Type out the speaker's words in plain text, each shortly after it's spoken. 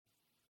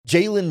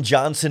Jaylon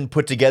Johnson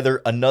put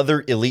together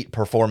another elite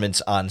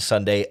performance on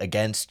Sunday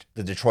against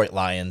the Detroit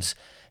Lions.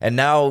 And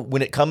now,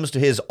 when it comes to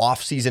his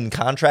offseason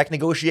contract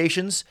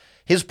negotiations,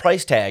 his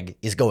price tag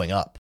is going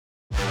up.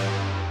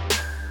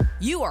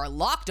 You are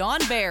Locked On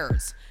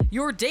Bears,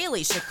 your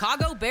daily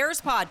Chicago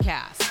Bears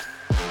podcast.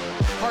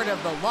 Part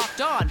of the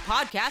Locked On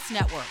Podcast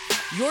Network,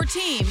 your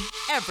team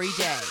every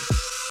day.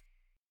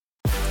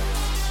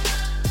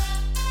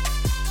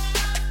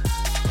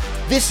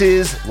 This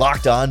is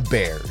Locked On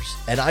Bears,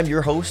 and I'm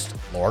your host,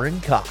 Lauren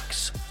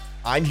Cox.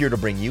 I'm here to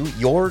bring you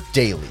your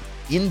daily,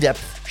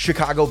 in-depth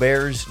Chicago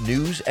Bears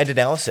news and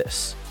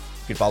analysis.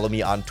 You can follow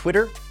me on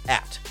Twitter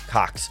at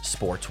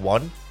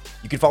CoxSports1.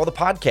 You can follow the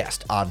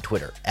podcast on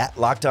Twitter at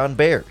Locked On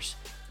Bears.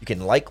 You can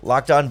like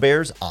Locked On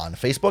Bears on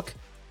Facebook.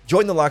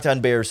 Join the Locked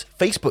On Bears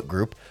Facebook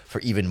group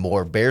for even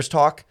more Bears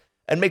talk.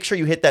 And make sure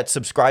you hit that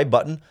subscribe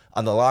button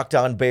on the Locked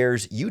On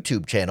Bears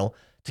YouTube channel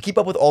to keep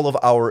up with all of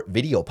our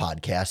video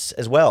podcasts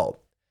as well.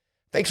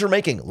 Thanks for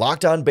making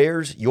Locked On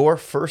Bears your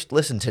first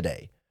listen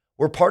today.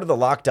 We're part of the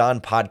Locked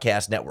On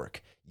Podcast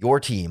Network,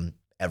 your team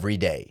every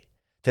day.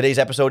 Today's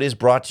episode is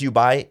brought to you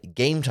by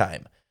Game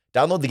Time.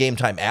 Download the Game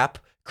Time app,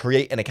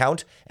 create an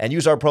account, and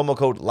use our promo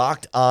code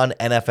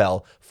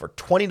LOCKEDONNFL for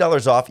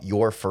 $20 off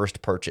your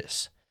first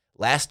purchase.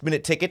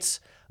 Last-minute tickets,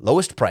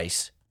 lowest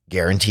price,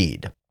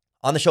 guaranteed.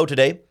 On the show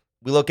today,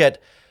 we look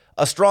at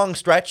a strong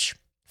stretch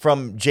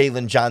from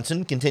Jaylon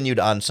Johnson, continued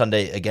on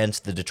Sunday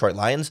against the Detroit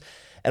Lions,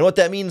 and what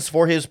that means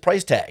for his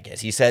price tag.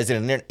 As he says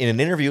in an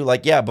interview,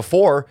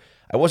 before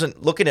I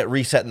wasn't looking at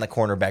resetting the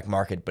cornerback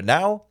market, but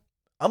now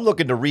I'm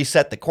looking to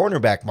reset the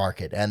cornerback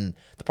market, and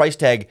the price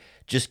tag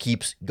just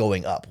keeps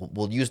going up.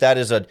 We'll use that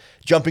as a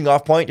jumping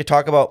off point to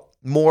talk about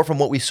more from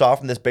what we saw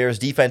from this Bears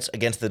defense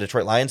against the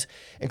Detroit Lions,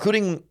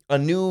 including a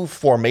new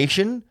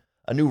formation,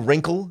 a new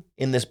wrinkle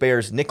in this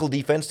Bears nickel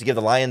defense to give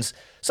the Lions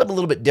something a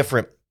little bit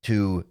different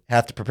to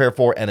have to prepare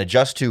for and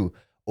adjust to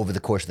over the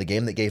course of the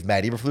game that gave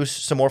Matt Eberflus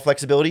some more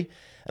flexibility.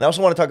 And I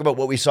also want to talk about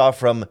what we saw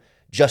from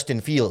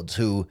Justin Fields,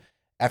 who,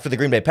 after the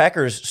Green Bay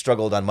Packers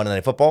struggled on Monday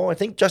Night Football, I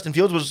think Justin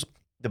Fields was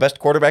the best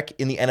quarterback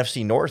in the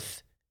NFC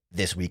North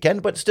this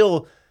weekend, but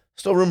still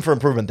room for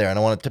improvement there. And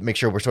I wanted to make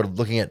sure we're sort of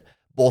looking at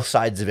both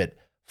sides of it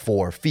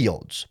for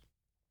Fields.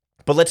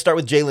 But let's start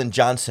with Jaylon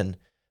Johnson,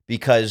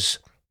 because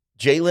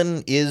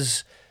Jaylon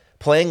is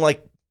playing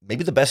like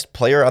maybe the best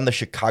player on the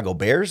Chicago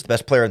Bears, the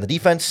best player on the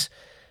defense,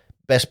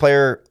 best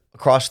player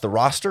across the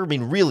roster. I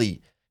mean,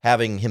 really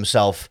having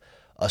himself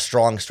a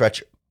strong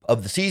stretch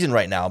of the season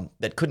right now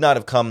that could not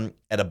have come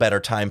at a better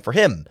time for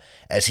him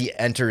as he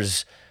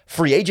enters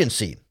free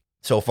agency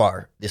so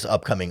far this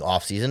upcoming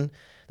offseason.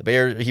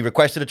 He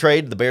requested a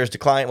trade. The Bears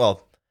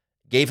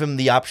gave him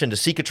the option to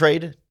seek a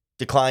trade,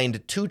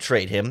 declined to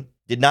trade him,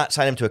 did not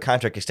sign him to a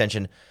contract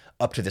extension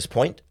up to this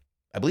point.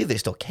 I believe they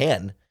still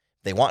can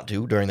if they want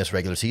to during this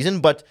regular season,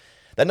 but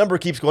that number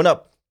keeps going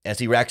up as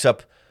he racks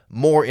up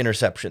more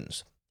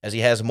interceptions, as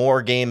he has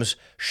more games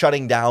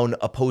shutting down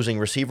opposing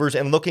receivers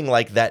and looking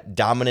like that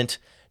dominant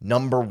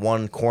number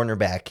one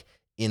cornerback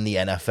in the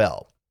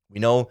NFL. We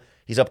know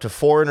he's up to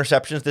 4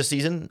 interceptions this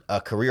season,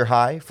 a career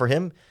high for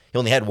him. He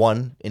only had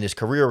 1 in his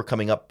career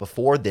coming up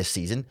before this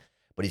season,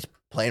 but he's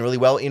playing really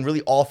well in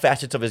really all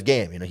facets of his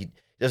game. You know, he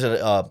does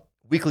a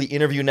weekly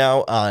interview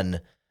now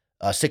on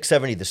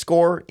 670 The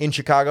Score in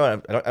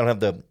Chicago. I don't have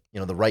the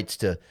rights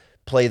to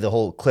play the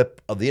whole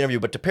clip of the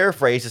interview, but to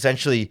paraphrase,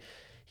 essentially,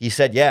 he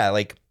said,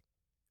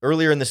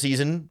 earlier in the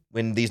season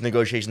when these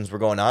negotiations were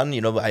going on,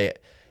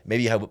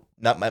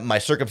 my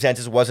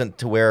circumstances wasn't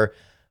to where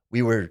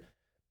we were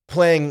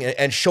playing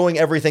and showing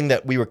everything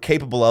that we were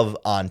capable of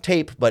on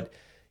tape, but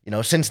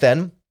since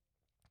then,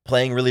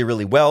 playing really,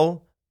 really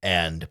well.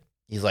 And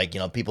he's like,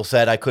 people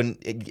said I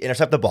couldn't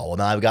intercept the ball. Well,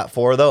 now I've got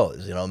 4 of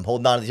those. I'm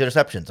holding on to these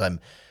interceptions. I'm,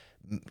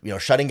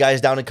 shutting guys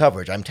down in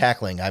coverage. I'm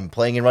tackling. I'm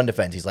playing in run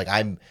defense. He's like,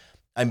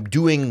 I'm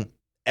doing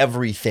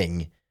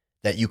everything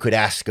that you could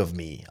ask of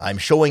me. I'm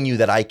showing you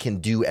that I can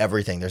do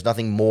everything. There's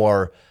nothing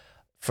more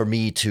for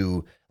me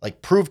to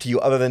prove to you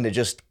other than to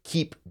just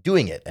keep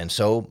doing it. And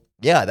so,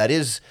 that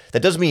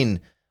does mean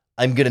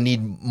I'm going to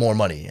need more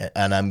money,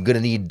 and I'm going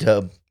to need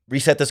to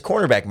reset this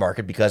cornerback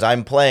market because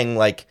I'm playing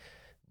like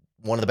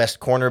one of the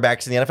best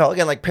cornerbacks in the NFL.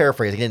 Again,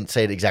 paraphrase, I didn't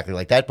say it exactly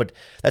like that, but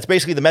that's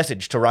basically the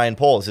message to Ryan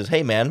Poles is,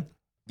 hey man,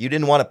 you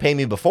didn't want to pay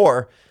me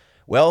before.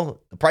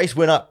 Well, the price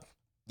went up.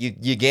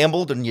 You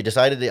gambled and you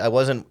decided I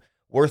wasn't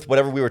worth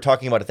whatever we were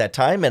talking about at that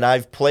time, and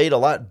I've played a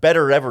lot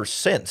better ever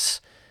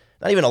since.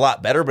 Not even a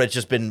lot better, but it's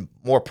just been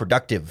more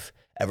productive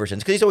ever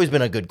since, because he's always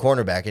been a good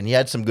cornerback, and he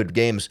had some good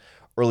games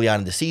early on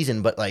in the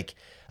season, but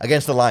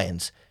against the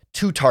Lions,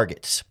 2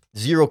 targets,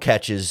 0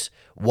 catches,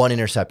 1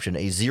 interception,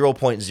 a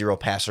 0.0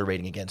 passer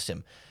rating against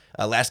him.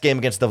 Last game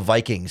against the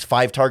Vikings,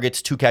 5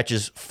 targets, 2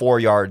 catches, 4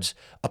 yards,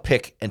 a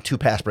pick, and 2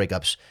 pass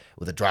breakups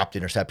with a dropped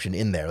interception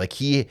in there.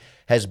 He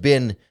has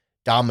been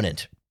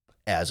dominant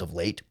as of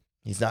late.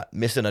 He's not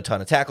missing a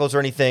ton of tackles or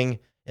anything.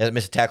 He hasn't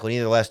missed a tackle in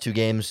either of the last 2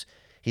 games.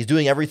 He's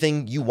doing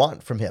everything you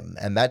want from him,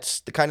 and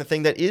that's the kind of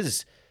thing that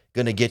is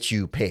going to get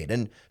you paid.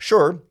 And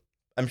sure,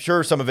 I'm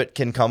sure some of it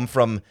can come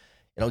from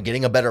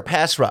Getting a better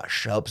pass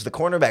rush helps the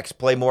cornerbacks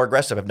play more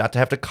aggressive, not to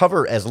have to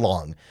cover as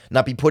long,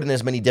 not be put in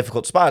as many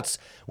difficult spots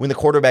when the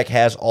quarterback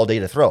has all day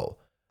to throw.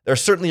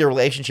 There's certainly a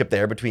relationship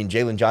there between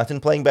Jaylon Johnson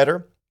playing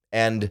better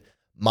and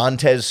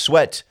Montez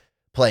Sweat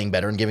playing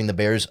better and giving the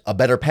Bears a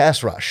better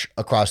pass rush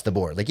across the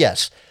board.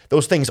 Yes,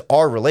 those things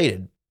are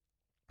related,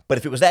 but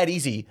if it was that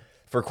easy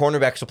for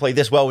cornerbacks to play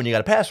this well when you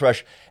got a pass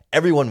rush,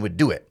 everyone would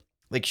do it.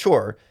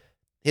 Sure,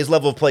 his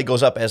level of play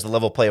goes up as the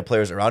level of play of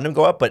players around him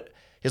go up, but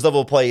his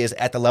level of play is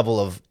at the level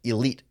of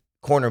elite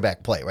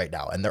cornerback play right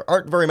now. And there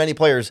aren't very many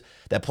players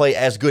that play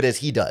as good as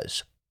he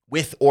does,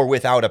 with or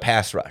without a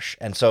pass rush.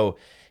 And so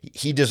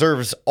he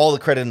deserves all the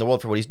credit in the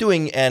world for what he's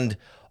doing, and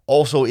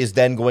also is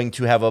then going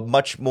to have a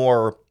much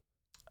more,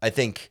 I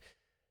think,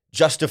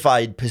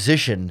 justified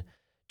position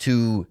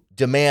to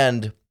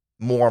demand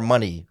more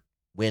money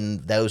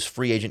when those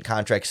free agent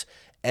contracts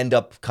end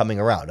up coming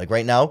around.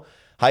 Right now,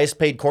 highest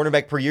paid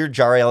cornerback per year,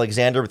 Jaire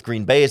Alexander with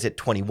Green Bay is at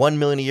 $21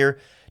 million a year.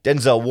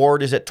 Denzel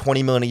Ward is at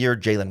 $20 million a year.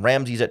 Jalen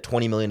Ramsey's at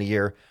 $20 million a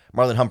year.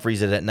 Marlon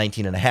Humphreys is at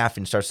 $19.5 million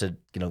and starts to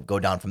go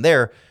down from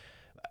there.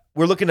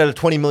 We're looking at a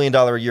 $20 million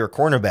a year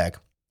cornerback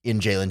in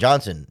Jaylon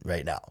Johnson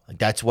right now.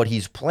 That's what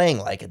he's playing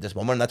like at this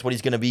moment, and that's what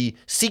he's going to be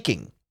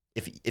seeking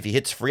if he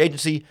hits free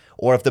agency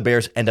or if the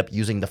Bears end up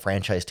using the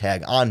franchise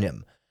tag on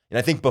him. And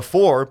I think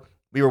before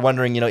we were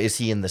wondering, is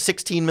he in the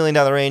 $16 million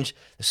range,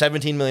 the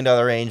 $17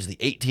 million range, the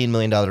 $18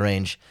 million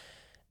range?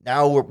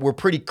 Now we're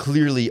pretty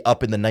clearly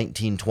up in the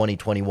 19, 20,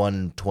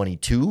 21,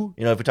 22.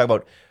 If we talk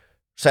about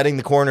setting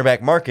the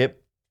cornerback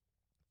market,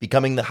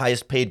 becoming the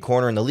highest paid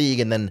corner in the league,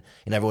 and then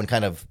everyone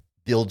kind of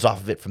builds off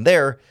of it from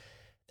there,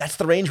 that's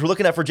the range we're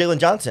looking at for Jaylon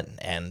Johnson.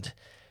 And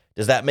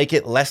does that make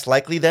it less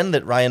likely then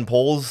that Ryan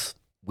Poles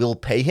will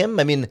pay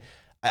him?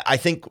 I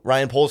think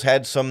Ryan Poles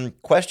had some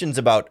questions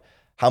about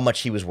how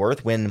much he was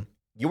worth when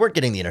you weren't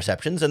getting the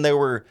interceptions, and there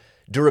were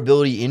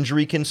durability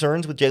injury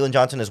concerns with Jaylon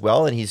Johnson as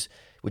well, and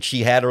which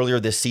he had earlier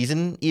this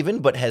season even,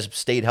 but has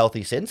stayed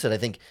healthy since. And I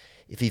think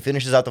if he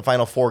finishes out the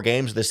final 4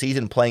 games of the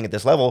season playing at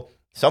this level,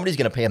 somebody's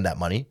going to pay him that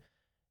money.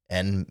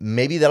 And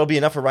maybe that'll be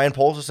enough for Ryan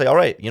Poles to say, all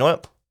right, you know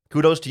what?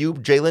 Kudos to you,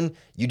 Jaylon.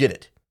 You did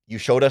it. You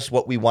showed us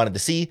what we wanted to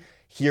see.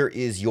 Here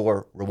is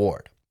your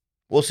reward.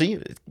 We'll see.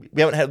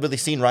 We haven't really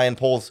seen Ryan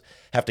Poles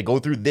have to go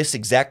through this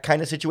exact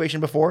kind of situation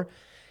before.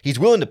 He's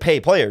willing to pay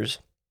players.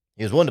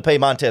 He was willing to pay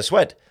Montez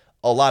Sweat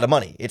a lot of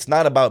money. It's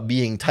not about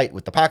being tight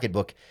with the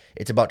pocketbook.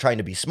 It's about trying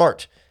to be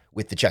smart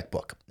with the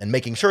checkbook and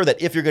making sure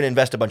that if you're going to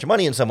invest a bunch of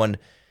money in someone,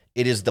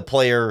 it is the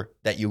player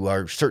that you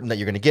are certain that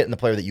you're going to get and the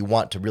player that you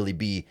want to really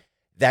be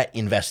that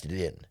invested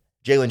in.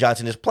 Jaylon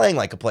Johnson is playing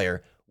like a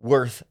player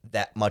worth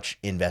that much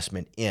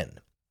investment in.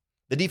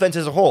 The defense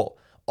as a whole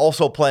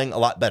also playing a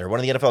lot better. One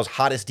of the NFL's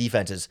hottest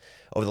defenses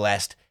over the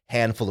last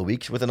handful of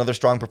weeks with another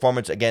strong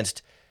performance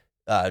against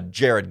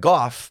Jared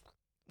Goff.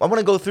 I want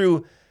to go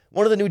through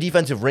one of the new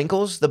defensive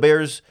wrinkles. The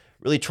Bears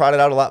really trotted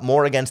out a lot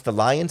more against the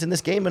Lions in this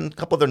game, and a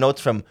couple other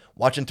notes from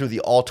watching through the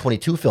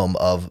All-22 film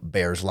of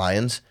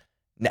Bears-Lions.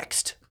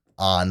 Next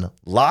on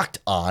Locked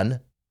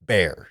On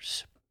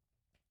Bears.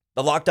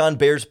 The Locked On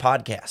Bears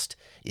podcast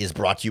is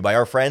brought to you by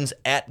our friends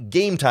at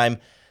Game Time,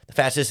 the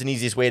fastest and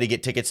easiest way to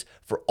get tickets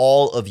for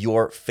all of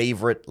your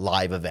favorite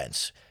live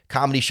events.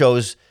 Comedy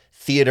shows,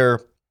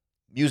 theater,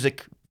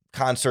 music,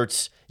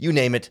 concerts, you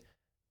name it,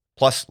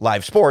 plus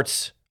live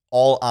sports,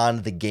 all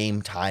on the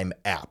Game Time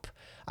app.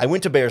 I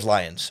went to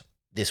Bears-Lions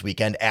this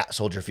weekend at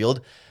Soldier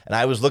Field, and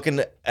I was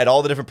looking at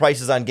all the different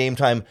prices on Game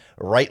Time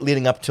right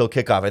leading up till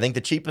kickoff. I think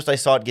the cheapest I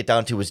saw it get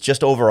down to was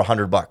just over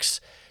 $100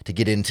 to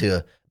get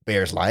into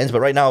Bears-Lions. But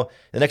right now,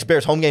 the next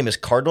Bears home game is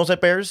Cardinals at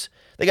Bears.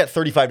 They got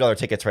 $35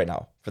 tickets right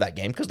now for that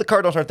game because the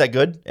Cardinals aren't that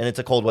good, and it's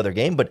a cold weather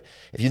game. But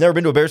if you've never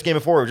been to a Bears game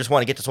before or just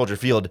want to get to Soldier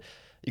Field,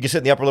 you can sit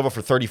in the upper level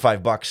for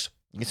 $35.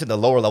 You can sit in the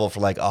lower level for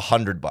like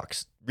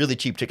 $100. Really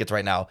cheap tickets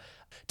right now.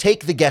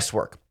 Take the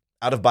guesswork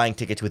out of buying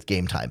tickets with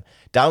Game Time.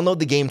 Download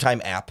the Game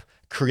Time app,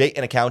 create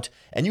an account,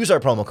 and use our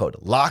promo code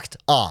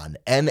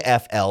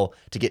LOCKEDONNFL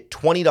to get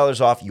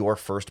 $20 off your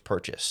first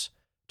purchase.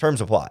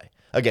 Terms apply.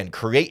 Again,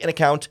 create an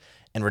account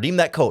and redeem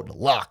that code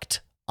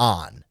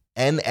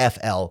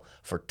LOCKEDONNFL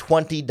for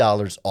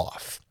 $20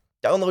 off.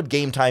 Download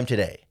Game Time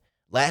today.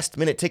 Last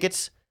minute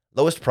tickets,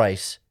 lowest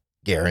price,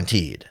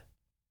 guaranteed.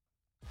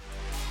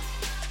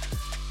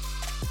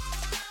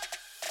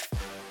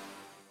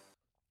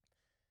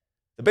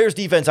 The Bears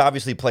defense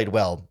obviously played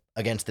well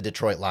against the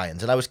Detroit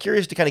Lions, and I was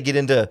curious to kind of get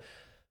into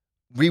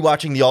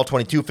rewatching the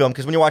All-22 film,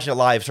 because when you're watching it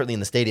live, certainly in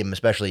the stadium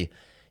especially,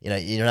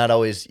 you're not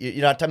always,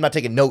 I'm not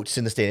taking notes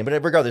in the stadium,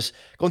 but regardless,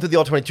 going through the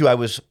All-22, I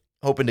was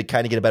hoping to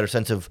kind of get a better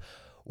sense of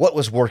what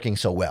was working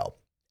so well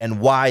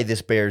and why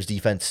this Bears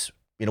defense,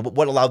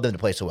 what allowed them to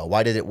play so well.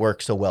 Why did it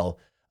work so well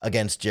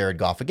against Jared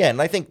Goff again?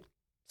 And I think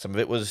some of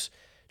it was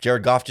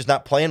Jared Goff just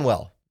not playing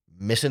well,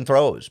 missing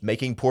throws,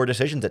 making poor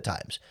decisions at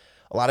times.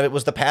 A lot of it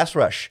was the pass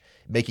rush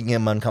making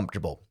him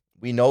uncomfortable.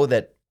 We know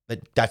that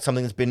that's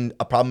something that's been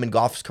a problem in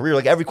Goff's career.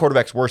 Like, every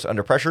quarterback's worse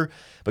under pressure,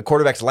 but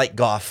quarterbacks like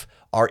Goff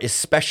are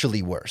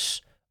especially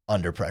worse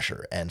under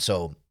pressure. And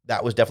so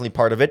that was definitely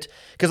part of it,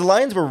 because the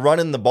Lions were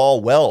running the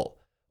ball well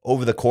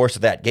over the course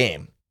of that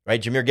game,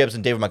 right? Jahmyr Gibbs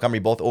and David Montgomery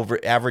both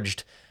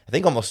averaged, I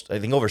think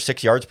over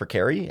 6 yards per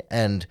carry,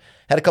 and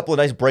had a couple of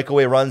nice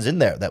breakaway runs in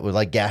there that were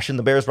like gashing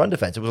the Bears' run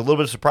defense. It was a little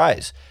bit of a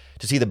surprise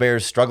to see the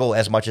Bears struggle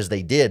as much as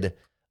they did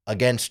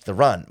against the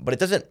run, but it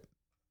doesn't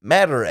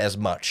matter as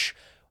much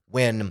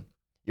when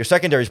your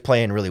secondary is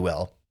playing really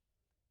well,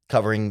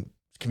 covering,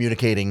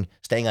 communicating,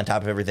 staying on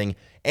top of everything,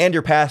 and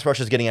your pass rush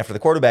is getting after the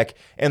quarterback,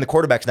 and the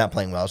quarterback's not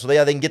playing well. So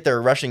they can get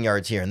their rushing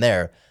yards here and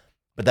there,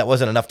 but that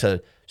wasn't enough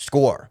to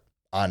score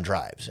on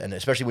drives. And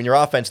especially when your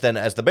offense then,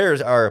 as the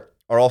Bears are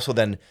also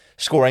then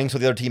scoring, so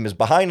the other team is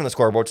behind on the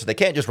scoreboard, so they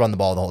can't just run the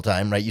ball the whole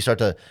time, right? You start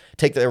to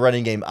take their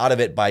running game out of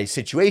it by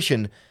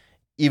situation,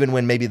 even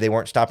when maybe they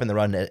weren't stopping the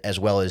run as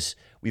well as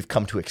we've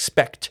come to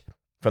expect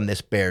from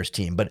this Bears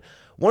team. But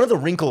one of the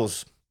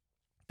wrinkles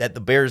that the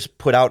Bears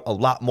put out a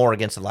lot more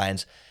against the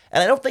Lions,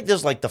 and I don't think this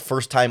is like the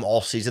first time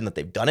all season that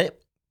they've done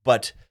it,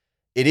 but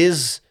it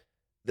is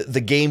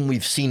the game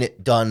we've seen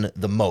it done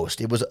the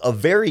most. It was a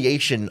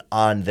variation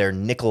on their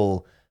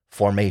nickel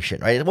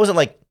formation, right? It wasn't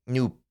like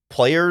new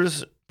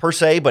players per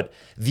se, but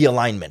the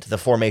alignment, the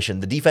formation,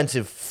 the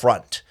defensive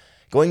front,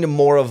 going to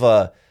more of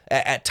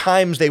at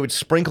times they would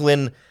sprinkle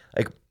in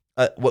like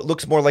what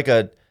looks more like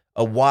a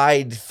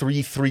wide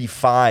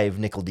 3-3-5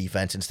 nickel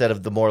defense instead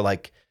of the more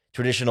like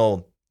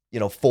traditional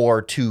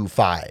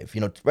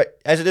 4-2-5, right,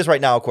 as it is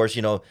right now. Of course,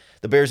 the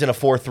Bears in a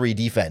 4-3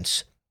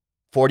 defense,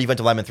 4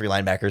 defensive linemen, 3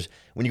 linebackers.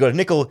 When you go to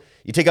nickel,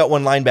 you take out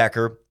 1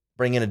 linebacker,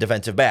 bring in a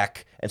defensive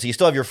back, and so you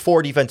still have your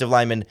 4 defensive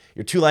linemen,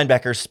 your 2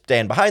 linebackers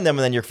stand behind them,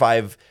 and then your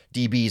 5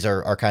 DBs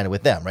are kind of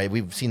with them, right?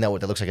 We've seen that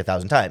looks like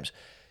 1,000 times.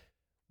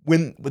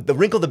 When the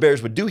wrinkle the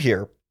Bears would do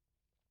here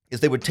is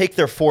they would take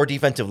their 4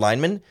 defensive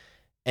linemen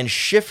and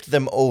shift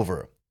them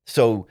over.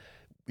 So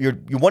your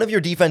one of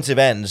your defensive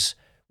ends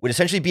would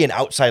essentially be an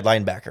outside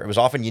linebacker. It was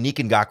often Unique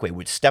Ngakoue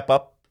would step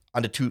up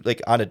from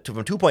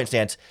 2-point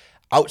stance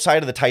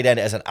outside of the tight end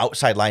as an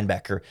outside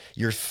linebacker.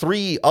 Your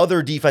 3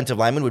 other defensive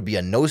linemen would be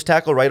a nose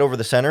tackle right over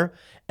the center,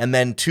 and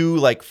then 2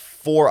 like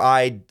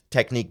 4-eyed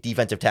technique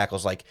defensive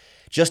tackles, like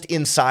just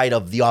inside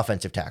of the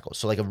offensive tackles.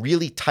 So like a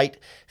really tight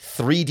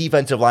 3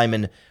 defensive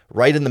linemen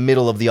right in the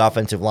middle of the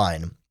offensive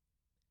line.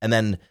 And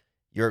then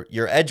your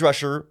edge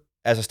rusher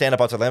as a stand-up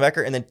outside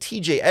linebacker, and then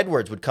TJ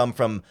Edwards would come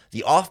from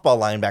the off-ball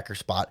linebacker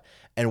spot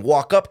and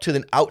walk up to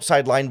the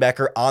outside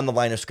linebacker on the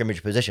line of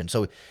scrimmage position.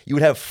 So you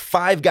would have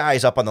 5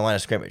 guys up on the line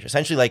of scrimmage,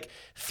 essentially like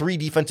 3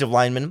 defensive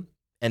linemen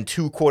and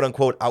 2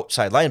 quote-unquote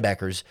outside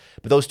linebackers.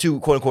 But those 2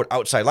 quote-unquote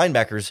outside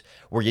linebackers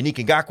were Unique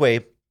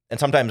Ngakoue and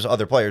sometimes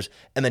other players,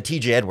 and then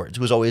TJ Edwards,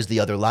 who was always the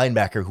other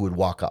linebacker who would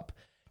walk up.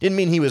 Didn't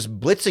mean he was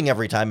blitzing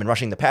every time and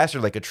rushing the passer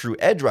like a true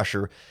edge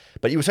rusher,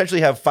 but you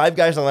essentially have 5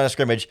 guys on the line of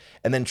scrimmage,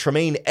 and then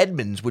Tremaine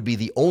Edmonds would be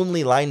the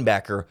only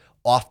linebacker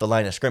off the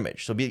line of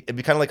scrimmage. So it'd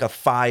be kind of like a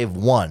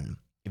 5-1,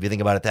 if you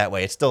think about it that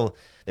way.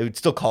 They would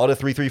still call it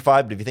a 3-3-5,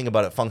 but if you think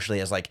about it functionally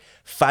as like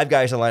 5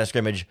 guys on the line of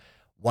scrimmage,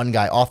 1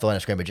 guy off the line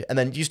of scrimmage, and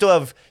then you still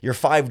have your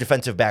 5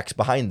 defensive backs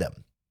behind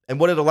them. And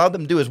what it allowed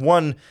them to do is,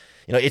 one,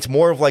 it's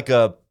more like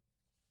a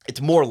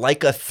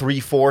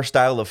 3-4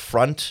 style of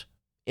front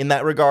in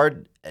that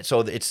regard.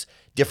 So it's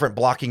different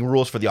blocking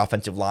rules for the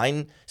offensive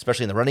line,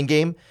 especially in the running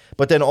game.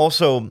 But then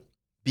also,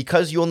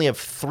 because you only have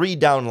 3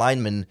 down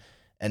linemen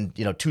and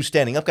 2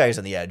 standing up guys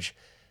on the edge,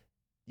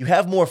 you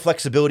have more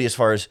flexibility as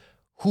far as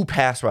who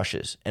pass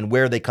rushes and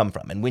where they come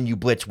from, and when you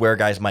blitz, where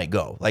guys might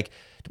go. Like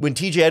when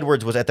TJ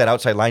Edwards was at that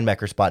outside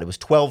linebacker spot, it was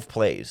 12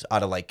 plays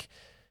out of like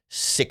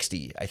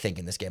 60, I think,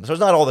 in this game. So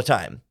it's not all the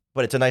time,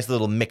 but it's a nice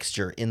little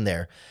mixture in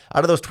there.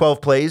 Out of those 12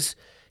 plays,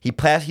 he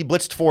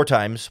blitzed 4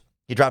 times.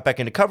 He dropped back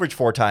into coverage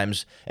 4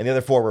 times, and the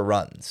other 4 were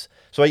runs.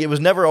 So it was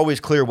never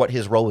always clear what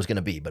his role was going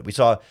to be. But we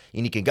saw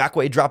Unique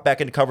Ngakoue drop back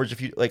into coverage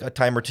a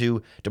time or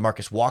two.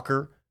 DeMarcus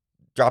Walker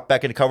dropped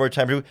back into coverage a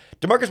time or two.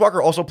 DeMarcus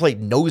Walker also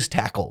played nose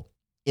tackle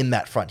in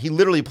that front. He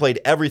literally played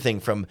everything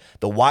from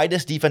the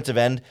widest defensive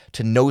end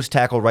to nose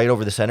tackle right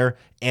over the center,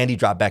 and he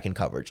dropped back in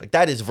coverage. Like,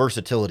 that is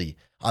versatility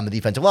on the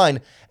defensive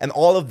line, and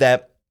all of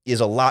that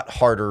is a lot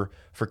harder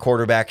for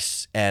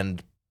quarterbacks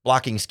and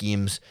blocking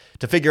schemes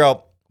to figure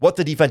out what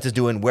the defense is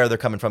doing, where they're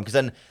coming from. Because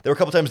then there were a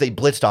couple times they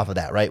blitzed off of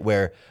that, right?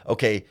 Where,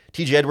 okay,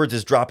 TJ Edwards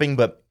is dropping,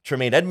 but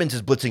Tremaine Edmonds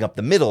is blitzing up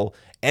the middle,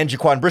 and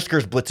Jaquan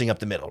Brisker's blitzing up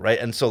the middle, right?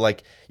 And so,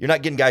 like, you're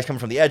not getting guys coming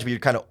from the edge, but you're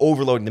kind of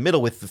overloading the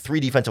middle with the 3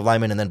 defensive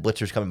linemen and then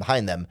blitzers coming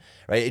behind them,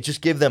 right? It just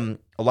gave them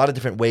a lot of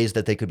different ways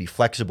that they could be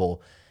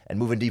flexible and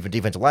moving different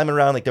defensive linemen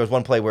around. Like, there was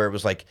one play where it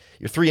was like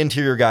your 3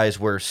 interior guys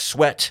were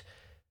Sweat,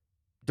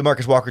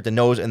 DeMarcus Walker at the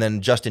nose, and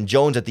then Justin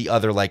Jones at the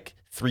other, like,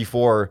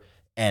 3-4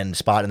 end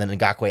spot, and then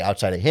Ngakoue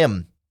outside of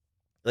him.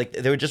 Like,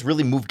 they would just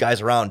really move guys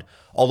around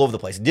all over the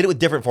place. Did it with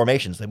different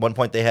formations. At one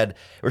point, they had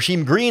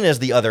Rasheem Green as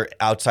the other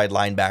outside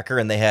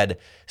linebacker, and they had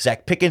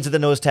Zach Pickens at the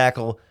nose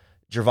tackle,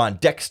 Jervon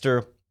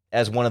Dexter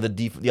as one of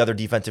the other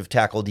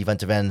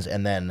defensive ends,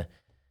 and then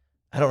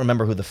I don't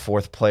remember who the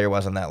 4th player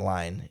was on that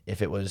line. I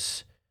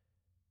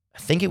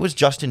think it was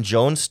Justin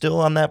Jones still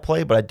on that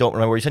play, but I don't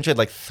remember. We essentially had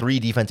like 3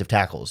 defensive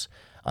tackles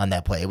on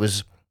that play. It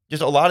was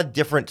just a lot of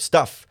different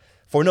stuff.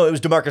 It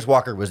was DeMarcus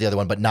Walker was the other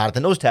one, but not at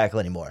the nose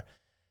tackle anymore.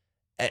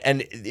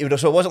 And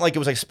so it wasn't like it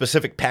was like a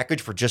specific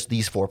package for just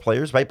these 4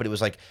 players, right? But it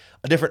was like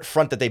a different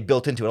front that they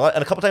built into it.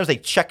 And a couple times they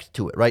checked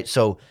to it, right?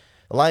 So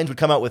the Lions would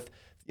come out with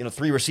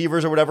 3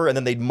 receivers or whatever, and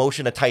then they'd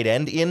motion a tight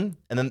end in,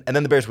 and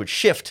then the Bears would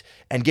shift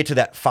and get to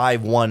that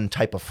 5-1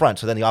 type of front.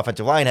 So then the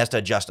offensive line has to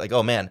adjust, like,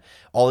 oh man,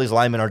 all these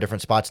linemen are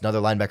different spots. Another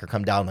linebacker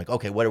come down, like,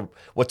 okay,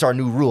 what's our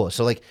new rule?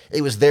 So like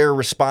it was their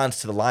response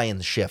to the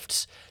Lions'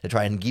 shifts to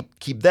try and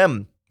keep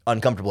them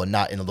uncomfortable and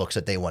not in the looks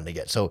that they wanted to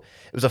get. So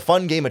it was a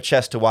fun game of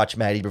chess to watch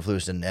Matt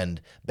Eberflus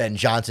and Ben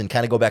Johnson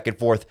kind of go back and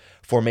forth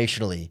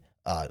formationally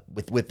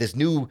with this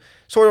new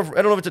sort of, I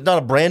don't know if it's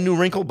not a brand new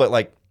wrinkle, but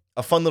like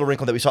a fun little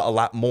wrinkle that we saw a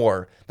lot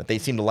more that they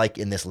seem to like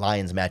in this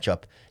Lions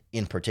matchup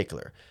in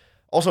particular.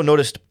 Also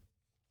noticed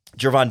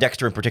Gervon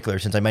Dexter in particular,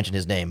 since I mentioned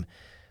his name.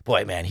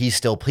 Boy, man,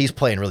 he's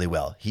playing really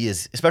well. He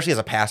is, especially as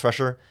a pass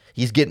rusher,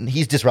 he's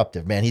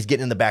disruptive, man. He's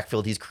getting in the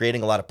backfield. He's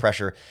creating a lot of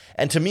pressure.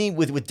 And to me,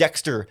 with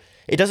Dexter,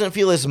 it doesn't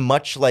feel as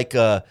much like,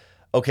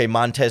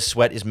 Montez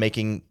Sweat is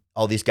making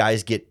all these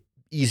guys get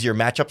easier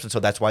matchups, and so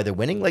that's why they're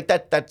winning. Like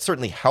that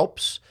certainly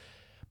helps.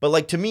 But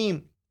like to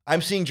me,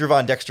 I'm seeing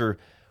Gervon Dexter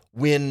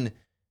win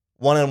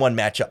one-on-one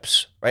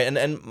matchups, right?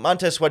 And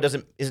Montez Sweat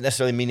isn't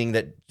necessarily meaning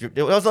that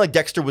it wasn't like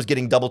Dexter was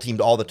getting double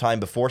teamed all the time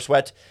before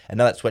Sweat, and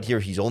now that Sweat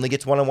here, he's only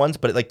gets one-on-ones.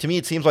 But like to me,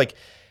 it seems like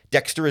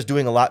Dexter is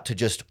doing a lot to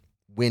just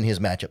win his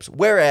matchups.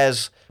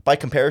 Whereas by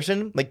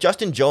comparison, like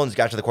Justin Jones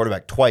got to the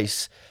quarterback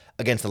twice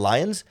against the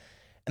Lions,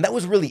 and that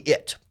was really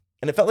it.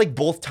 And it felt like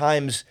both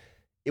times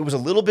it was a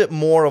little bit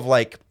more of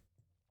like,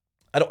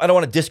 I don't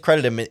want to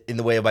discredit him in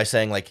the way of by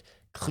saying like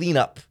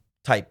cleanup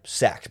type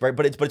sacks, right?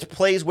 But it's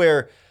plays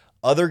where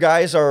other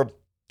guys are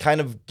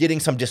kind of getting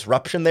some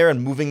disruption there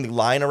and moving the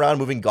line around,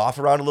 moving Goff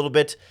around a little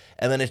bit.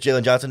 And then it's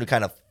Jaylon Johnson who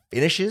kind of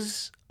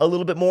finishes a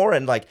little bit more.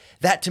 And like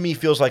that to me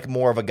feels like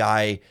more of a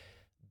guy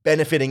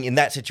benefiting in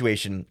that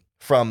situation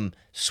from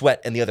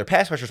Sweat and the other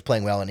pass rushers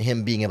playing well and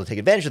him being able to take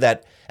advantage of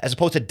that, as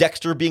opposed to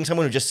Dexter being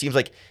someone who just seems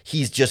like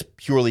he's just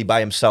purely by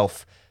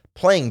himself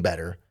playing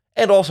better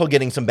and also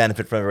getting some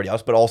benefit from everybody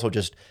else, but also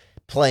just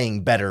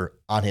playing better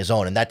on his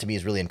own. And that to me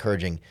is really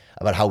encouraging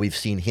about how we've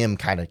seen him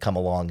kind of come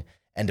along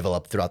and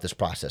develop throughout this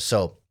process.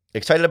 So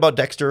excited about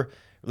Dexter.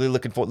 Really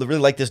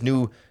like this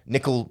new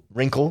nickel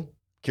wrinkle.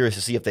 Curious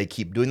to see if they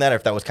keep doing that or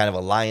if that was kind of a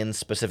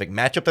Lions-specific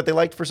matchup that they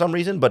liked for some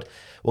reason, but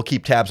we'll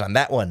keep tabs on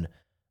that one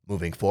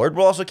moving forward.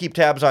 We'll also keep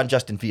tabs on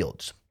Justin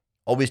Fields.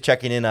 Always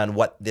checking in on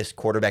what this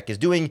quarterback is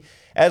doing,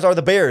 as are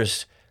the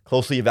Bears,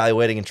 closely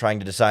evaluating and trying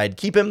to decide,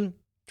 keep him,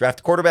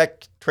 draft a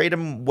quarterback, trade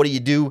him, what do you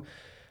do?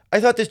 I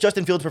thought this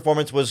Justin Fields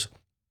performance was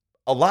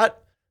a lot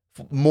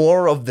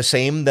more of the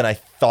same than I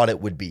thought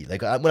it would be.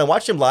 Like when I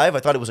watched him live, I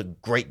thought it was a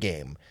great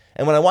game.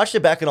 And when I watched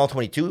it back in all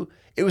 22,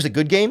 it was a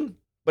good game,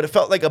 but it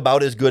felt like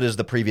about as good as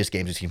the previous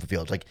games we've seen from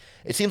Fields. Like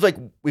it seems like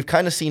we've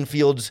kind of seen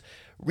Fields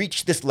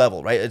reach this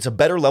level, right? It's a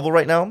better level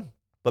right now,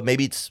 but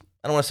maybe it's,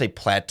 I don't want to say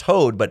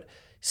plateaued, but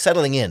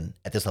settling in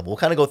at this level. We'll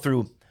kind of go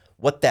through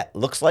what that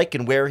looks like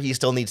and where he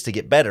still needs to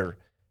get better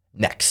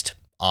next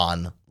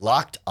on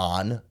Locked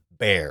On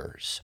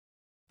Bears.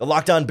 The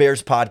Locked On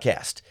Bears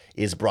podcast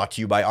is brought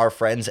to you by our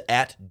friends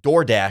at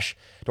DoorDash.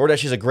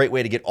 DoorDash is a great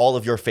way to get all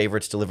of your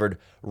favorites delivered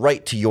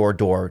right to your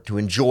door to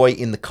enjoy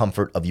in the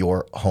comfort of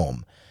your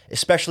home,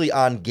 especially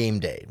on game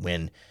day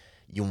when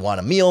you want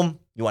a meal,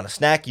 you want a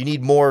snack, you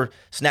need more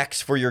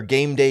snacks for your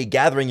game day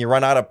gathering, you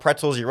run out of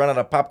pretzels, you run out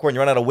of popcorn,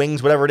 you run out of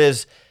wings, whatever it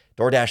is,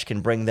 DoorDash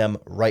can bring them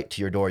right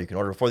to your door. You can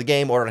order before the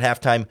game, order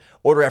at halftime,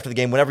 order after the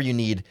game, whatever you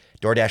need.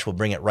 DoorDash will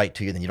bring it right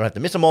to you. Then you don't have to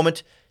miss a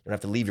moment. You don't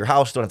have to leave your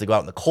house. Don't have to go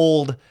out in the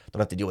cold. Don't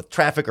have to deal with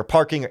traffic or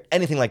parking or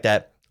anything like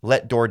that.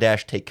 Let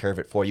DoorDash take care of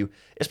it for you,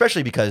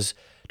 especially because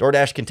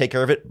DoorDash can take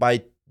care of it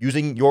by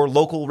using your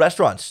local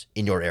restaurants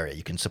in your area.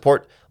 You can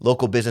support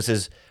local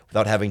businesses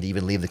without having to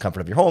even leave the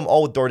comfort of your home,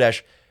 all with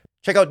DoorDash.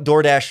 Check out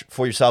DoorDash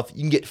for yourself.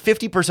 You can get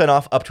 50%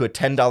 off up to a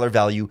 $10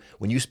 value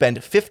when you spend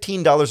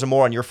 $15 or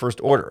more on your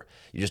first order.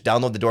 You just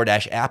download the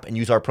DoorDash app and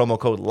use our promo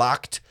code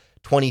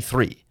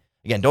LOCKED23.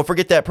 Again, don't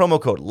forget that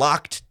promo code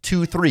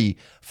LOCKED23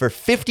 for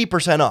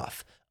 50%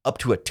 off up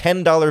to a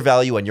 $10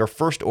 value on your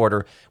first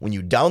order when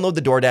you download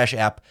the DoorDash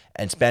app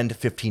and spend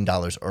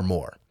 $15 or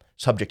more.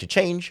 Subject to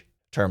change.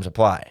 Terms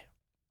apply.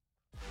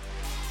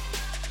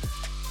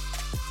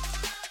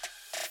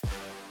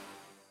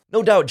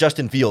 No doubt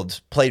Justin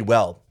Fields played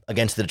well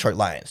against the Detroit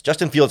Lions.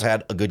 Justin Fields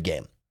had a good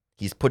game.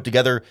 He's put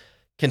together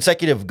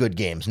consecutive good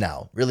games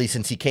now, really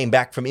since he came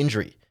back from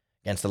injury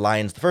against the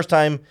Lions the first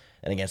time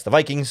and against the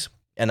Vikings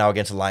and now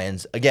against the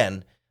Lions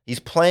again. He's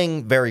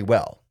playing very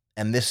well.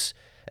 And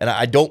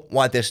I don't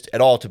want this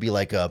at all to be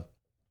like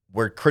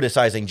we're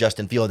criticizing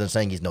Justin Fields and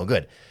saying he's no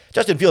good.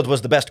 Justin Fields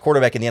was the best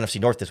quarterback in the NFC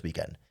North this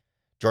weekend.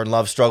 Jordan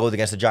Love struggled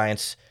against the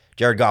Giants.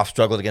 Jared Goff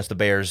struggled against the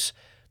Bears.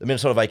 The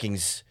Minnesota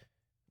Vikings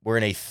were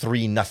in a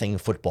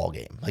 3-0 football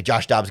game. Like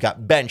Josh Dobbs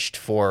got benched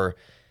for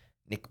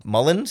Nick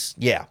Mullins.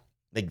 Yeah.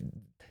 Like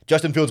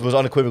Justin Fields was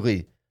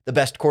unequivocally the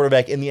best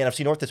quarterback in the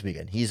NFC North this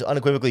weekend. He's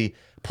unequivocally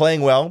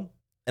playing well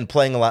and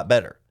playing a lot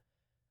better.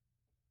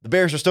 The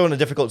Bears are still in a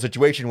difficult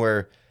situation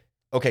where,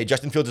 okay,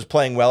 Justin Fields is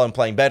playing well and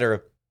playing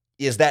better.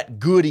 Is that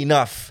good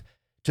enough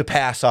to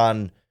pass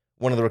on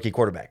one of the rookie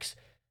quarterbacks.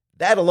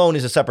 That alone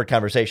is a separate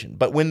conversation.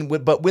 But when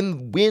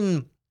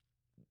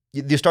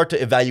you start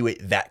to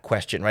evaluate that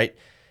question, right,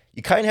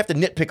 you kind of have to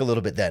nitpick a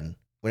little bit then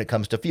when it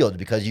comes to Fields,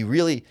 because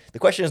the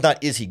question is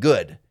not, is he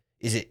good?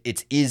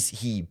 Is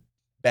he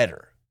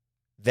better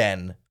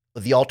than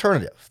the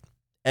alternative?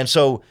 And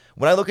so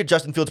when I look at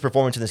Justin Fields'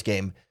 performance in this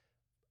game,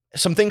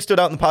 some things stood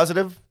out in the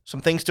positive.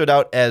 Some things stood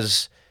out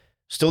as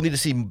still need to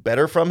see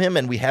better from him,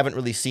 and we haven't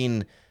really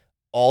seen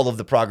all of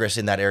the progress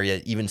in that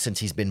area even since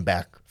he's been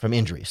back from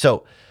injury.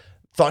 So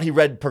thought he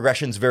read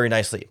progressions very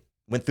nicely.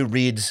 Went through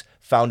reads,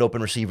 found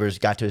open receivers,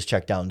 got to his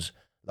checkdowns.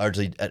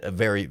 Largely a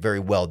very, very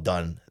well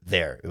done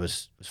there. It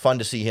was fun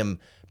to see him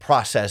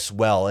process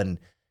well and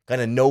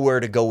kind of know where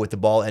to go with the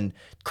ball. And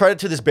credit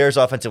to this Bears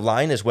offensive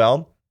line as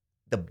well.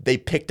 They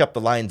picked up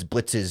the Lions'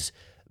 blitzes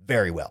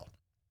very well.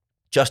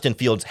 Justin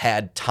Fields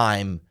had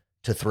time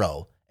to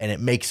throw, and it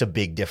makes a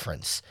big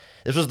difference.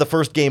 This was the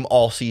first game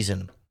all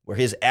season where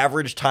his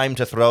average time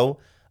to throw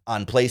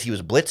on plays he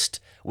was blitzed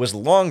was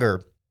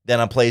longer than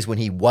on plays when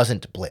he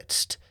wasn't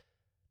blitzed.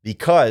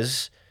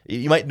 Because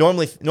you might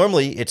normally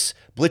it's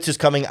blitz is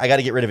coming, I got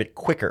to get rid of it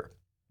quicker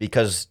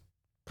because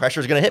pressure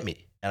is going to hit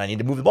me and I need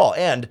to move the ball,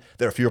 and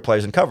there are fewer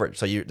players in coverage,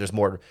 so there's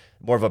more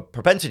of a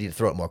propensity to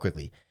throw it more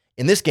quickly.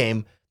 In this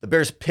game, the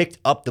Bears picked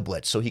up the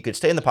blitz so he could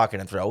stay in the pocket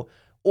and throw,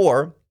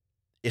 or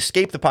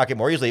escape the pocket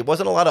more easily. It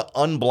wasn't a lot of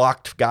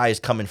unblocked guys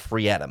coming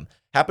free at him.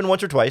 Happened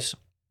once or twice.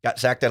 Got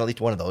sacked on at least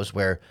one of those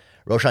where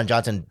Roschon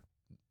Johnson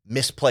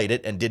misplayed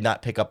it and did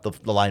not pick up the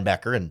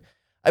linebacker. And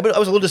I was a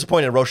little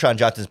disappointed in Roschon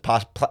Johnson's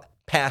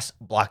pass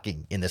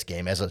blocking in this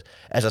game as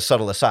a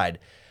subtle aside.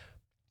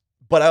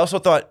 But I also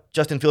thought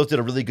Justin Fields did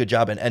a really good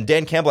job. And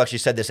Dan Campbell actually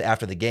said this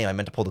after the game. I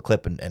meant to pull the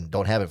clip and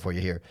don't have it for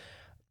you here.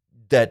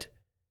 That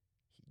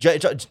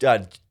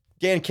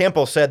Dan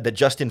Campbell said that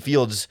Justin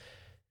Fields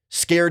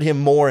scared him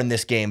more in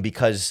this game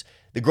because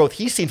the growth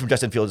he's seen from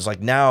Justin Fields is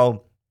like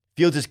now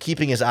Fields is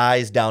keeping his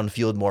eyes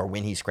downfield more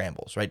when he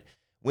scrambles, right?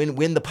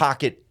 When the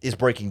pocket is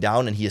breaking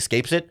down and he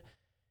escapes it.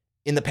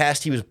 In the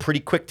past, he was pretty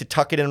quick to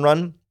tuck it and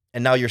run,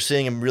 and now you're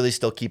seeing him really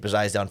still keep his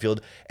eyes downfield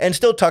and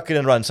still tuck it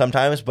and run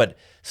sometimes, but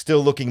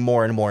still looking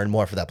more and more and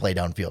more for that play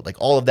downfield. Like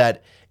all of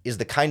that is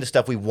the kind of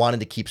stuff we wanted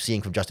to keep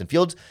seeing from Justin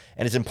Fields,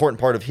 and it's an important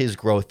part of his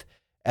growth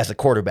as a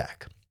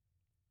quarterback.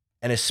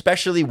 And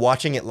especially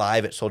watching it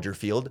live at Soldier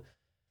Field,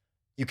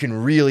 you can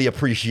really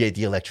appreciate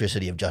the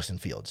electricity of Justin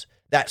Fields.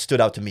 That stood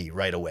out to me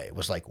right away. It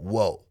was like,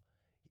 whoa,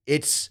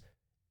 it's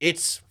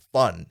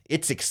fun.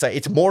 It's exciting.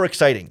 It's more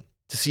exciting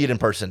to see it in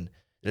person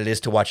than it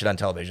is to watch it on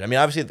television. I mean,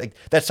 obviously, like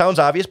that sounds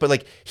obvious, but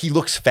like he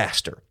looks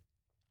faster.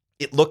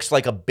 It looks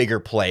like a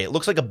bigger play. It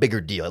looks like a bigger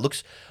deal.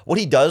 What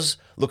he does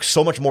looks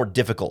so much more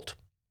difficult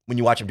when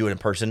you watch him do it in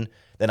person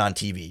than on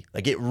TV.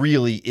 Like it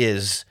really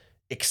is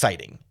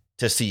exciting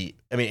to see.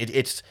 I mean,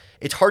 it's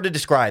hard to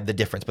describe the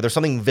difference, but there's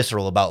something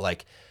visceral about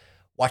like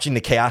watching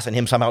the chaos and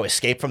him somehow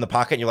escape from the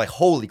pocket. And you're like,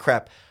 holy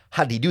crap,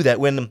 how did he do that?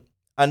 When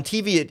on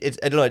TV,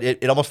 I don't know,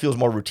 it almost feels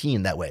more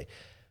routine that way.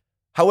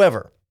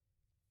 However,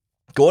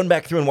 going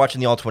back through and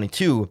watching the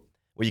All-22,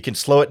 where you can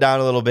slow it down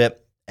a little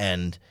bit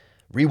and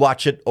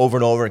rewatch it over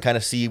and over and kind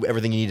of see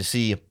everything you need to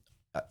see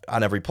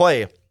on every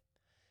play,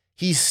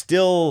 he's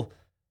still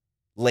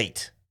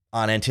late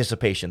on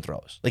anticipation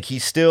throws. Like he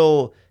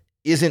still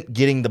isn't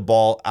getting the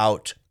ball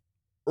out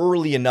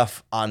early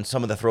enough on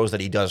some of the throws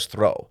that he does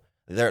throw.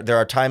 There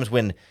are times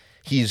when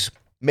he's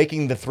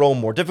making the throw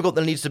more difficult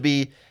than it needs to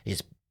be.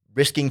 He's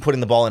risking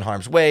putting the ball in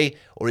harm's way,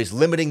 or he's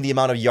limiting the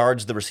amount of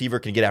yards the receiver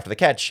can get after the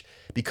catch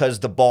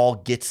because the ball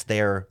gets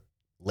there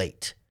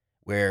late,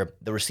 where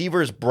the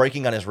receiver is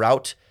breaking on his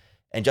route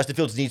and Justin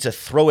Fields needs to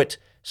throw it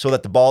so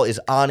that the ball is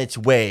on its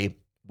way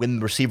when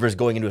the receiver is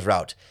going into his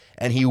route.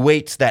 And he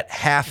waits that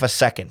half a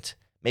second,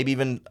 maybe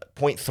even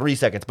 0.3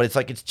 seconds, but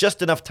it's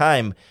just enough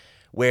time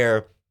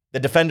where the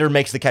defender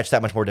makes the catch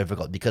that much more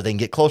difficult because they can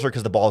get closer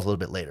because the ball is a little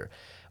bit later.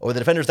 Or the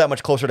defender's that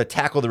much closer to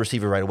tackle the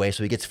receiver right away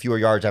so he gets fewer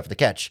yards after the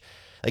catch.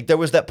 Like there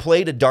was that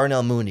play to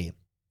Darnell Mooney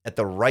at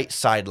the right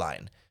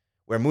sideline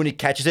where Mooney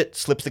catches it,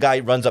 slips the guy,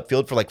 runs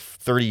upfield for like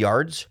 30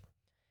 yards.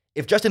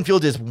 If Justin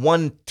Fields is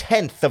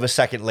 1/10 of a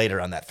second later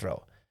on that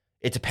throw,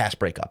 it's a pass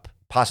breakup,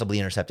 possibly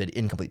intercepted,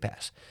 incomplete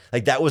pass.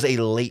 Like that was a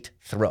late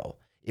throw.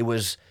 It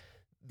was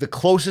the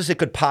closest it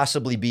could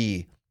possibly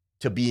be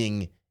to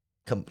being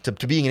an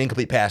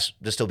incomplete pass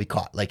to still be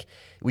caught. Like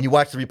when you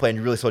watch the replay and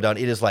you really slow down,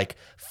 it is like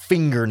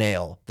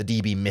fingernail the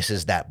DB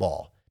misses that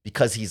ball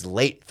because he's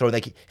late throwing.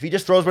 Like if he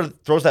just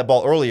throws that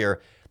ball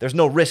earlier, there's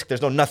no risk,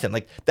 there's no nothing.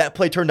 Like that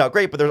play turned out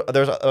great, but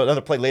there's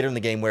another play later in the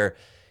game where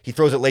he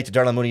throws it late to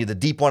Darnell Mooney, the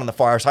deep one on the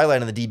far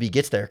sideline, and the DB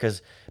gets there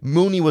because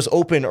Mooney was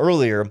open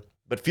earlier,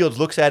 but Fields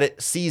looks at it,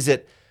 sees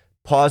it,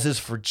 pauses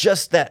for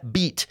just that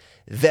beat,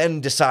 then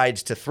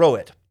decides to throw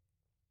it.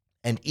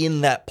 And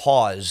in that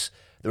pause,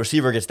 the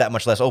receiver gets that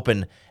much less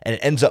open, and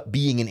it ends up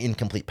being an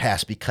incomplete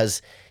pass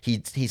because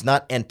he's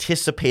not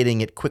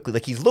anticipating it quickly.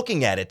 Like he's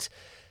looking at it,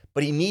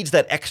 but he needs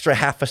that extra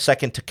half a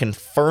second to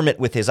confirm it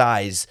with his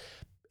eyes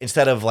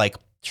instead of like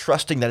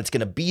trusting that it's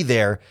going to be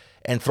there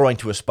and throwing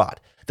to a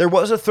spot. There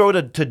was a throw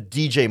to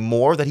DJ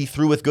Moore that he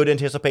threw with good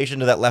anticipation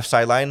to that left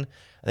sideline.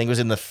 I think it was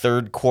in the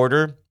third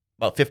quarter,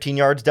 about 15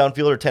 yards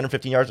downfield or 10 or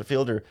 15 yards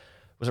upfield, or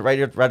was it right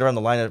around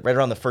the line, right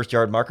around the first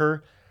yard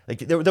marker? Like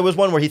there was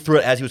one where he threw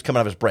it as he was coming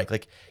out of his break.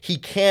 Like he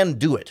can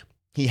do it.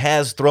 He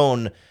has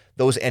thrown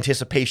those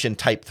anticipation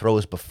type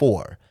throws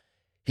before.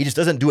 He just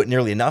doesn't do it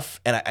nearly enough,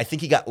 and I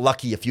think he got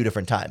lucky a few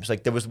different times.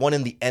 Like there was one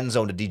in the end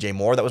zone to DJ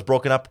Moore that was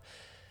broken up.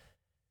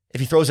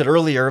 If he throws it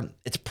earlier,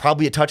 it's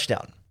probably a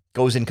touchdown.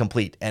 Goes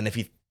incomplete, and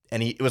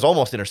it was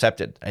almost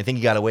intercepted. I think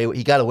he got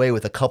away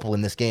with a couple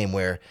in this game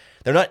where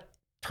they're not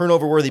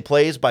turnover worthy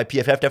plays by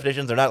PFF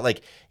definitions. They're not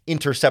like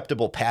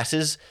interceptable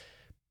passes,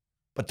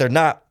 but they're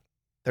not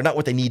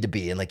what they need to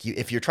be. And like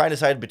if you're trying to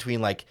decide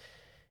between like,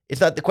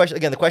 it's not the question.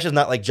 Again, the question is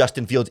not like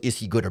Justin Fields, is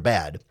he good or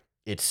bad?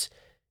 Is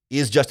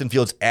Justin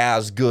Fields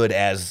as good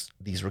as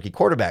these rookie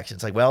quarterbacks?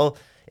 It's like, well,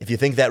 if you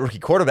think that rookie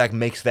quarterback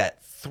makes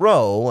that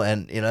throw,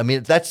 and I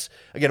mean, that's,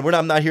 again,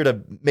 I'm not here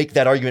to make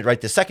that argument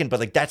right this second, but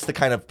like that's the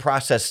kind of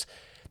process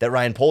that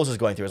Ryan Poles is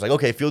going through. It's like,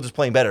 okay, Fields is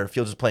playing better.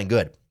 Fields is playing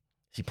good.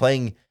 Is he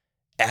playing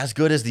as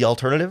good as the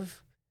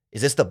alternative?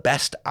 Is this the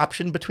best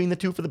option between the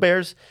two for the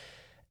Bears?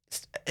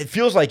 It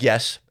feels like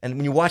yes. And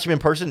when you watch him in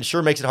person, it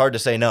sure makes it hard to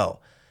say no.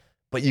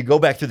 But you go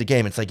back through the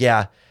game, it's like,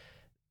 yeah,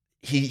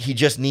 he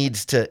just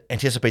needs to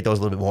anticipate those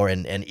a little bit more.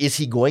 And is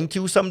he going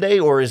to someday,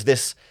 or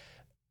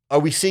are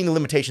we seeing the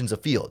limitations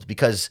of Fields?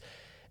 Because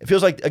it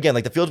feels like, again,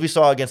 like the Fields we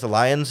saw against the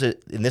Lions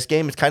in this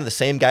game, it's kind of the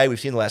same guy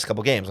we've seen the last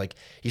couple games. Like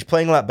he's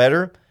playing a lot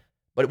better,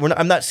 but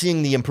I'm not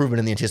seeing the improvement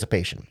in the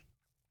anticipation.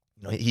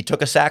 He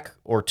took a sack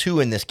or two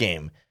in this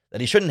game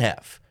that he shouldn't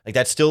have. Like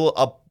that's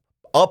still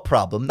a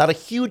problem, not a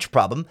huge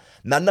problem,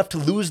 not enough to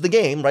lose the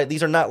game, right?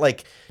 These are not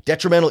like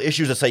detrimental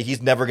issues that say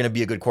he's never going to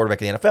be a good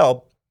quarterback in the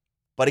NFL.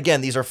 But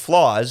again, these are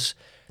flaws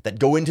that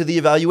go into the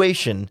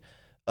evaluation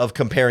of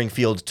comparing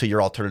Fields to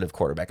your alternative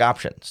quarterback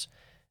options.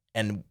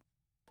 And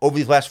over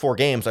these last 4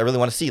 games, I really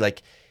want to see,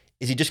 like,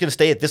 is he just going to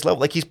stay at this level?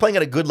 Like, he's playing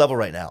at a good level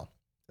right now.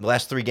 In the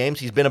last 3 games,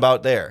 he's been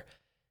about there.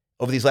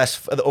 Over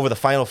the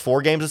final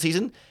 4 games of the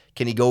season,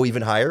 can he go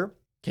even higher?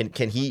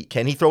 Can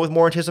he throw with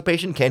more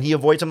anticipation? Can he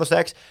avoid some of the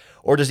sacks?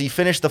 Or does he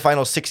finish the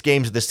final 6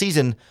 games of the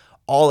season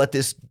all at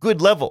this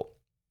good level?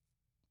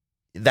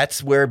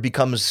 That's where it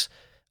becomes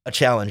a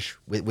challenge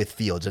with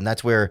Fields, and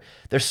that's where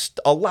there's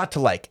a lot to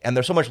like, and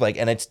there's so much like,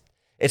 and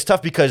it's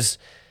tough because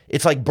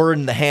it's like bird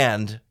in the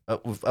hand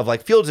of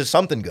like Fields is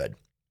something good.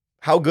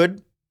 How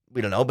good?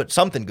 We don't know, but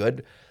something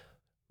good.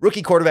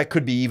 Rookie quarterback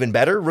could be even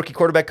better. Rookie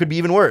quarterback could be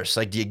even worse.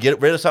 Like, do you get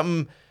rid of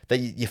something that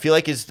you feel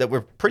like that we're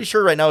pretty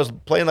sure right now is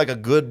playing like a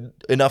good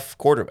enough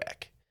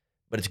quarterback,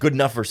 but it's good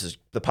enough versus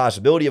the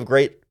possibility of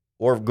great,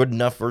 or good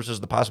enough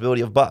versus the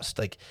possibility of bust.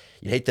 Like,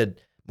 you hate to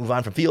move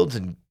on from Fields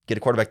and get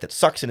a quarterback that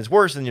sucks and is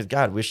worse, and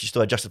God, wish you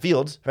still had Justin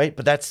Fields, right?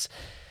 But that's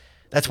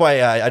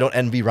why I don't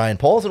envy Ryan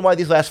Poles, and why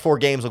these last 4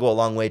 games will go a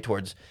long way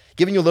towards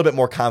giving you a little bit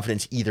more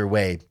confidence either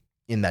way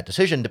in that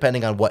decision,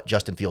 depending on what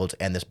Justin Fields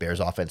and this Bears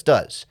offense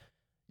does.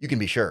 You can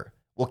be sure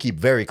we'll keep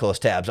very close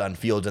tabs on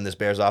Fields and this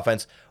Bears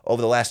offense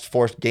over the last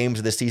 4 games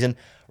of this season,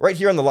 right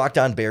here on the Locked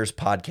On Bears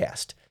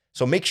podcast.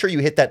 So make sure you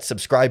hit that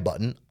subscribe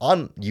button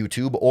on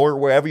YouTube or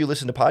wherever you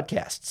listen to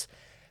podcasts.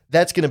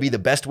 That's going to be the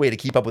best way to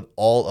keep up with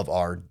all of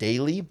our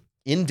daily,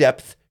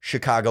 in-depth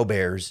Chicago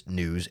Bears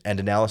news and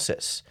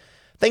analysis.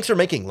 Thanks for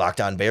making Locked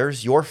On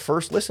Bears your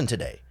first listen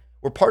today.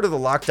 We're part of the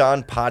Locked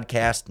On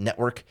Podcast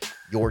Network,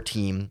 your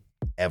team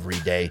every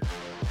day.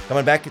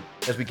 Coming back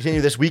as we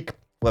continue this week,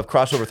 we'll have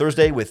Crossover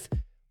Thursday with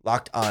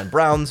Locked On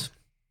Browns.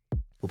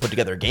 We'll put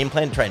together a game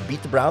plan to try and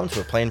beat the Browns,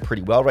 who are playing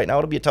pretty well right now.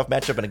 It'll be a tough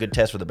matchup and a good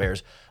test for the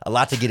Bears. A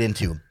lot to get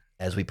into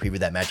as we preview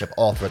that matchup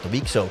all throughout the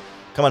week. So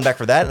come on back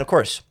for that. And of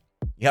course,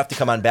 you have to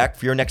come on back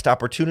for your next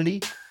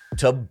opportunity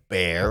to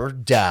bear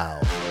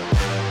down.